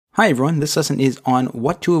Hi everyone, this lesson is on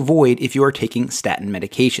what to avoid if you are taking statin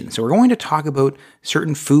medication. So we're going to talk about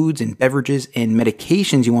certain foods and beverages and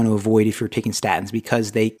medications you want to avoid if you're taking statins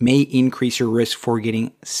because they may increase your risk for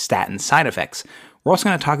getting statin side effects. We're also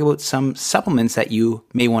going to talk about some supplements that you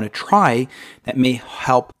may want to try that may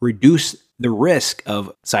help reduce the risk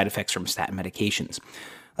of side effects from statin medications.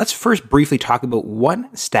 Let's first briefly talk about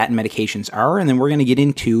what statin medications are, and then we're going to get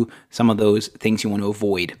into some of those things you want to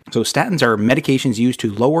avoid. So statins are medications used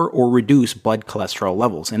to lower or reduce blood cholesterol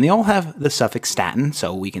levels, and they all have the suffix statin,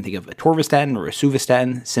 so we can think of atorvastatin or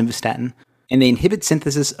rosuvastatin, simvastatin, and they inhibit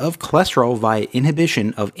synthesis of cholesterol via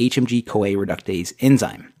inhibition of HMG-CoA reductase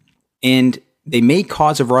enzyme. And they may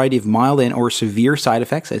cause a variety of mild and or severe side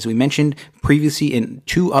effects, as we mentioned previously in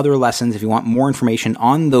 2 other lessons. If you want more information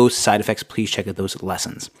on those side effects, please check out those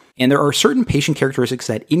lessons. And there are certain patient characteristics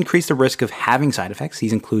that increase the risk of having side effects.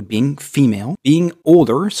 These include being female, being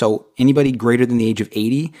older, so anybody greater than the age of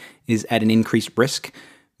 80 is at an increased risk,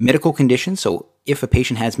 medical conditions, so if a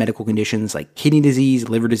patient has medical conditions like kidney disease,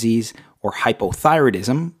 liver disease, or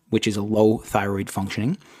hypothyroidism, which is a low thyroid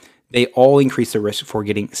functioning, they all increase the risk for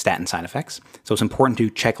getting statin side effects. So it's important to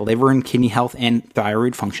check liver and kidney health and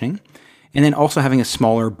thyroid functioning. And then also having a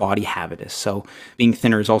smaller body habitus. So being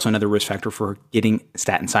thinner is also another risk factor for getting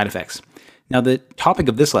statin side effects. Now, the topic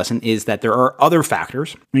of this lesson is that there are other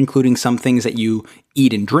factors, including some things that you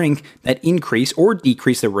eat and drink, that increase or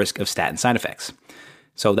decrease the risk of statin side effects.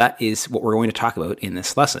 So that is what we're going to talk about in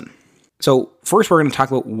this lesson. So first, we're going to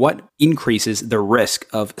talk about what increases the risk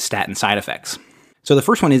of statin side effects. So the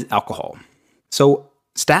first one is alcohol. So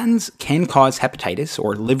statins can cause hepatitis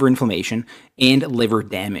or liver inflammation and liver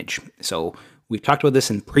damage. So we've talked about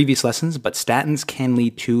this in previous lessons, but statins can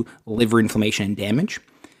lead to liver inflammation and damage.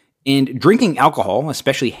 And drinking alcohol,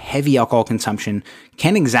 especially heavy alcohol consumption,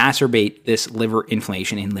 can exacerbate this liver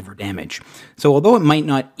inflammation and liver damage. So although it might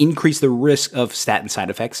not increase the risk of statin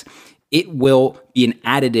side effects, it will be an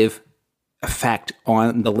additive effect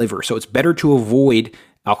on the liver. So it's better to avoid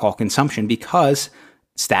alcohol consumption because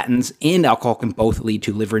statins and alcohol can both lead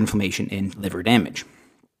to liver inflammation and liver damage.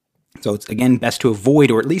 So it's again best to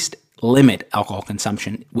avoid or at least limit alcohol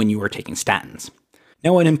consumption when you are taking statins.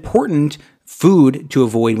 Now, an important food to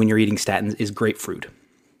avoid when you're eating statins is grapefruit.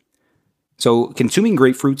 So consuming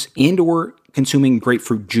grapefruits and or consuming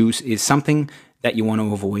grapefruit juice is something that you want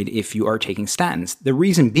to avoid if you are taking statins. The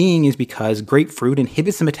reason being is because grapefruit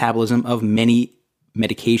inhibits the metabolism of many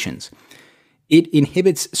medications. It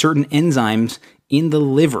inhibits certain enzymes in the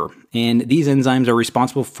liver, and these enzymes are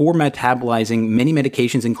responsible for metabolizing many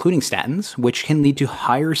medications, including statins, which can lead to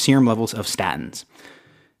higher serum levels of statins.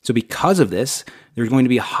 So because of this, there's going to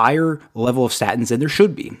be a higher level of statins than there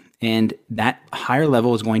should be, and that higher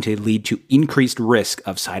level is going to lead to increased risk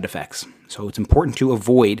of side effects. So it's important to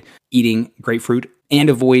avoid eating grapefruit and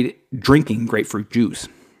avoid drinking grapefruit juice.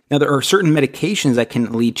 Now, there are certain medications that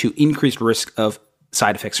can lead to increased risk of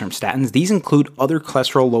side effects from statins. These include other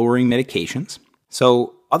cholesterol-lowering medications.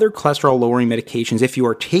 So other cholesterol-lowering medications, if you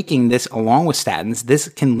are taking this along with statins, this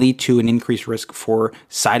can lead to an increased risk for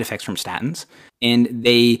side effects from statins, and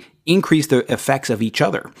they increase the effects of each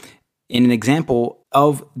other. And an example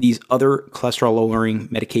of these other cholesterol-lowering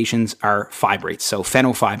medications are fibrates. So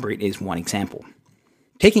fenofibrate is one example.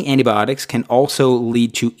 Taking antibiotics can also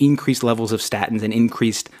lead to increased levels of statins and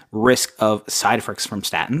increased risk of side effects from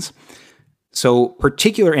statins. So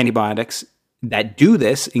particular antibiotics that do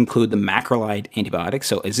this include the macrolide antibiotics,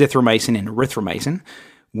 so azithromycin and erythromycin.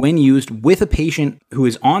 When used with a patient who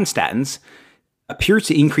is on statins, appears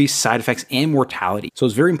to increase side effects and mortality. So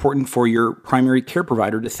it's very important for your primary care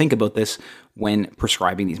provider to think about this when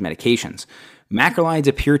prescribing these medications. Macrolides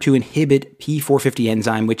appear to inhibit P450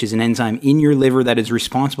 enzyme, which is an enzyme in your liver that is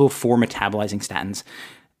responsible for metabolizing statins,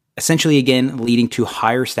 essentially, again, leading to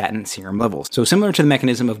higher statin serum levels. So similar to the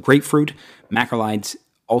mechanism of grapefruit, macrolides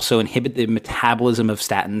also inhibit the metabolism of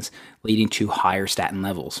statins, leading to higher statin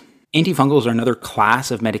levels. Antifungals are another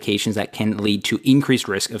class of medications that can lead to increased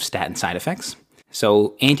risk of statin side effects.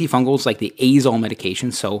 So antifungals like the azole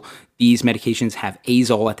medications, so these medications have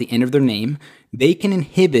azole at the end of their name, they can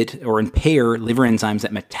inhibit or impair liver enzymes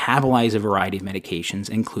that metabolize a variety of medications,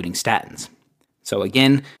 including statins. So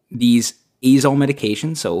again, these azole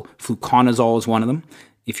medications, so fluconazole is one of them.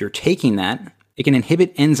 If you're taking that, it can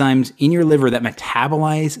inhibit enzymes in your liver that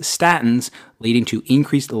metabolize statins, leading to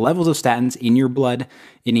increased levels of statins in your blood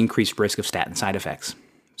and increased risk of statin side effects.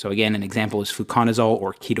 So again, an example is fluconazole,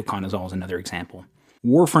 or ketoconazole is another example.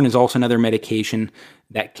 Warfarin is also another medication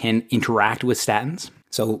that can interact with statins.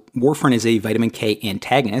 So warfarin is a vitamin K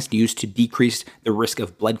antagonist used to decrease the risk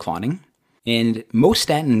of blood clotting. And most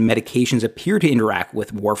statin medications appear to interact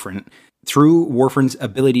with warfarin through warfarin's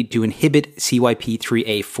ability to inhibit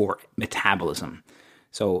CYP3A4 metabolism.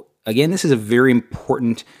 So again, this is a very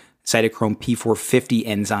important cytochrome P450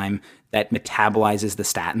 enzyme that metabolizes the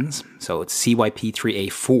statins. So it's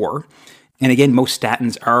CYP3A4. And again, most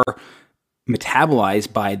statins are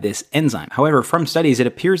metabolized by this enzyme. However, from studies, it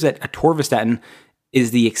appears that atorvastatin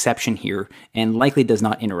is the exception here and likely does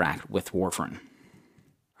not interact with warfarin.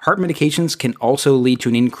 Heart medications can also lead to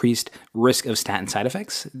an increased risk of statin side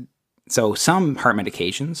effects. So some heart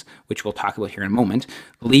medications, which we'll talk about here in a moment,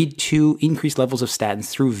 lead to increased levels of statins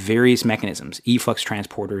through various mechanisms, efflux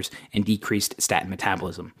transporters, and decreased statin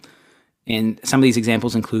metabolism. And some of these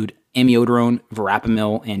examples include amiodarone,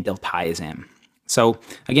 verapamil, and diltiazem. So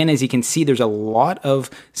again, as you can see, there's a lot of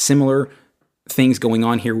similar things going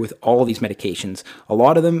on here with all these medications. A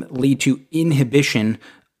lot of them lead to inhibition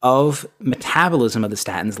of metabolism of the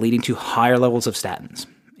statins, leading to higher levels of statins.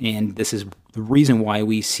 And this is the reason why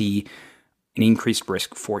we see an increased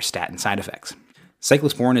risk for statin side effects.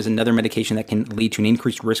 Cyclosporin is another medication that can lead to an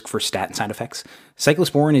increased risk for statin side effects.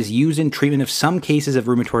 Cyclosporin is used in treatment of some cases of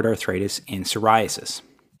rheumatoid arthritis and psoriasis.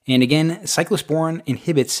 And again, cyclosporin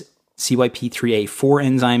inhibits CYP3A4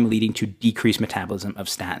 enzyme, leading to decreased metabolism of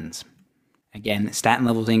statins. Again, statin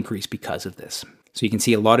levels increase because of this. So you can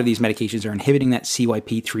see a lot of these medications are inhibiting that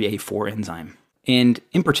CYP3A4 enzyme. And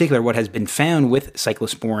in particular, what has been found with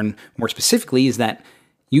cyclosporin more specifically is that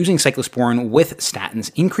using cyclosporin with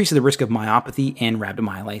statins increases the risk of myopathy and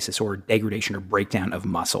rhabdomyolysis, or degradation or breakdown of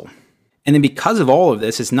muscle. And then because of all of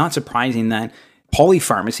this, it's not surprising that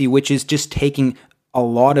polypharmacy, which is just taking a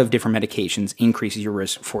lot of different medications, increases your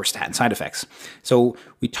risk for statin side effects. So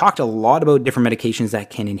we talked a lot about different medications that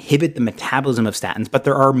can inhibit the metabolism of statins, but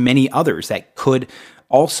there are many others that could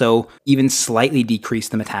also even slightly decrease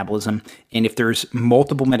the metabolism. And if there's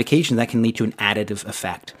multiple medications, that can lead to an additive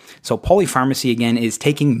effect. So polypharmacy, again, is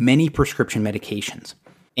taking many prescription medications.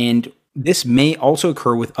 And this may also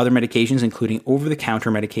occur with other medications, including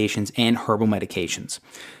over-the-counter medications and herbal medications.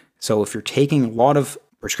 So if you're taking a lot of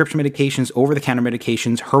prescription medications, over-the-counter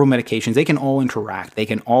medications, herbal medications, they can all interact. They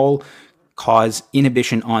can all cause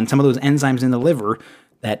inhibition on some of those enzymes in the liver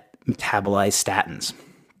that metabolize statins.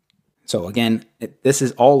 So again, this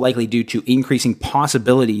is all likely due to increasing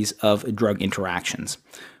possibilities of drug interactions.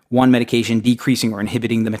 One medication decreasing or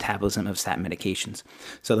inhibiting the metabolism of statin medications.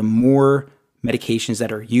 So the more medications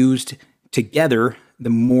that are used together, the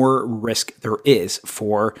more risk there is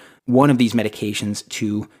for one of these medications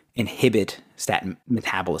to inhibit statin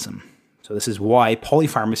metabolism. So this is why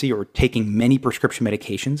polypharmacy, or taking many prescription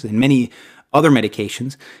medications and many other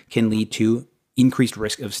medications, can lead to increased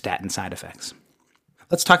risk of statin side effects.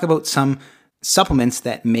 Let's talk about some supplements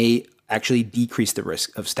that may actually decrease the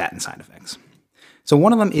risk of statin side effects. So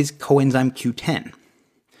one of them is coenzyme Q10.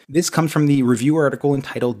 This comes from the review article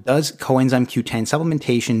entitled, "Does Coenzyme Q10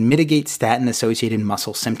 Supplementation Mitigate Statin-Associated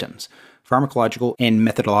Muscle Symptoms? Pharmacological and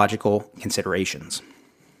Methodological Considerations."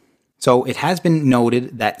 So it has been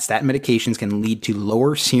noted that statin medications can lead to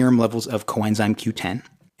lower serum levels of coenzyme Q10,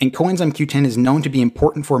 and coenzyme Q10 is known to be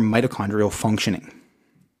important for mitochondrial functioning.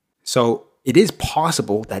 So it is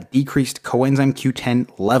possible that decreased coenzyme Q10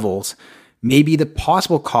 levels may be the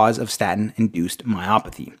possible cause of statin-induced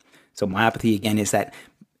myopathy. So myopathy, again, is that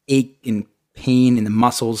ache and pain in the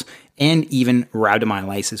muscles, and even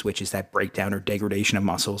rhabdomyolysis, which is that breakdown or degradation of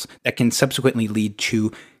muscles that can subsequently lead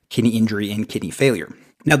to kidney injury and kidney failure.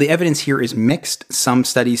 Now, the evidence here is mixed. Some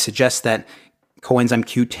studies suggest that coenzyme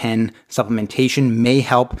Q10 supplementation may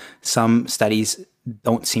help. Some studies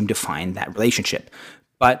don't seem to find that relationship,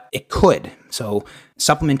 but it could. So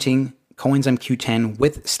supplementing coenzyme Q10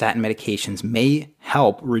 with statin medications may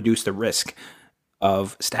help reduce the risk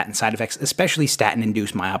of statin side effects, especially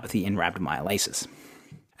statin-induced myopathy and rhabdomyolysis.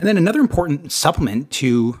 And then another important supplement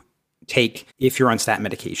to take if you're on statin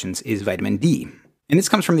medications is vitamin D. And this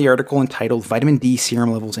comes from the article entitled "Vitamin D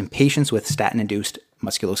Serum Levels in Patients with Statin-Induced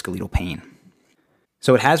Musculoskeletal Pain."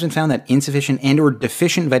 So it has been found that insufficient and or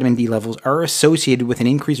deficient vitamin D levels are associated with an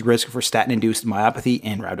increased risk for statin-induced myopathy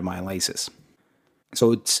and rhabdomyolysis.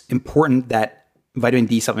 So it's important that vitamin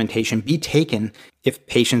D supplementation be taken if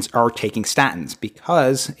patients are taking statins,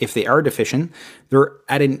 because if they are deficient, they're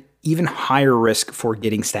at an even higher risk for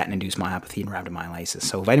getting statin-induced myopathy and rhabdomyolysis.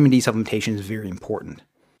 So vitamin D supplementation is very important.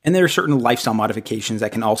 And there are certain lifestyle modifications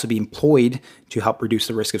that can also be employed to help reduce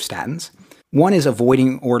the risk of statins. One is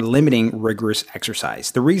avoiding or limiting rigorous exercise.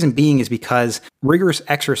 The reason being is because rigorous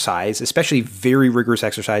exercise, especially very rigorous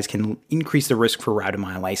exercise, can increase the risk for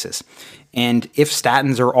rhabdomyolysis. And if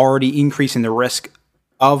statins are already increasing the risk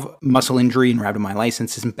of muscle injury and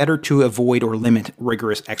rhabdomyolysis, it's better to avoid or limit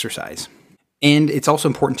rigorous exercise. And it's also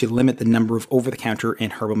important to limit the number of over-the-counter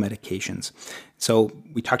and herbal medications. So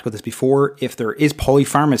we talked about this before. If there is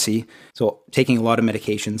polypharmacy, so taking a lot of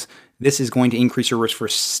medications, this is going to increase your risk for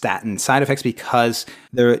statin side effects because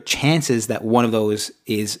the chances that one of those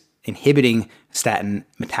is inhibiting statin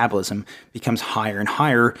metabolism becomes higher and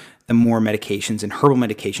higher the more medications and herbal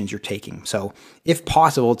medications you're taking. So if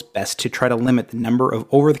possible, it's best to try to limit the number of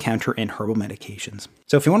over-the-counter and herbal medications.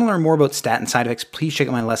 So if you want to learn more about statin side effects, please check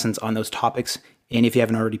out my lessons on those topics. And if you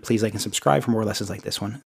haven't already, please like and subscribe for more lessons like this one.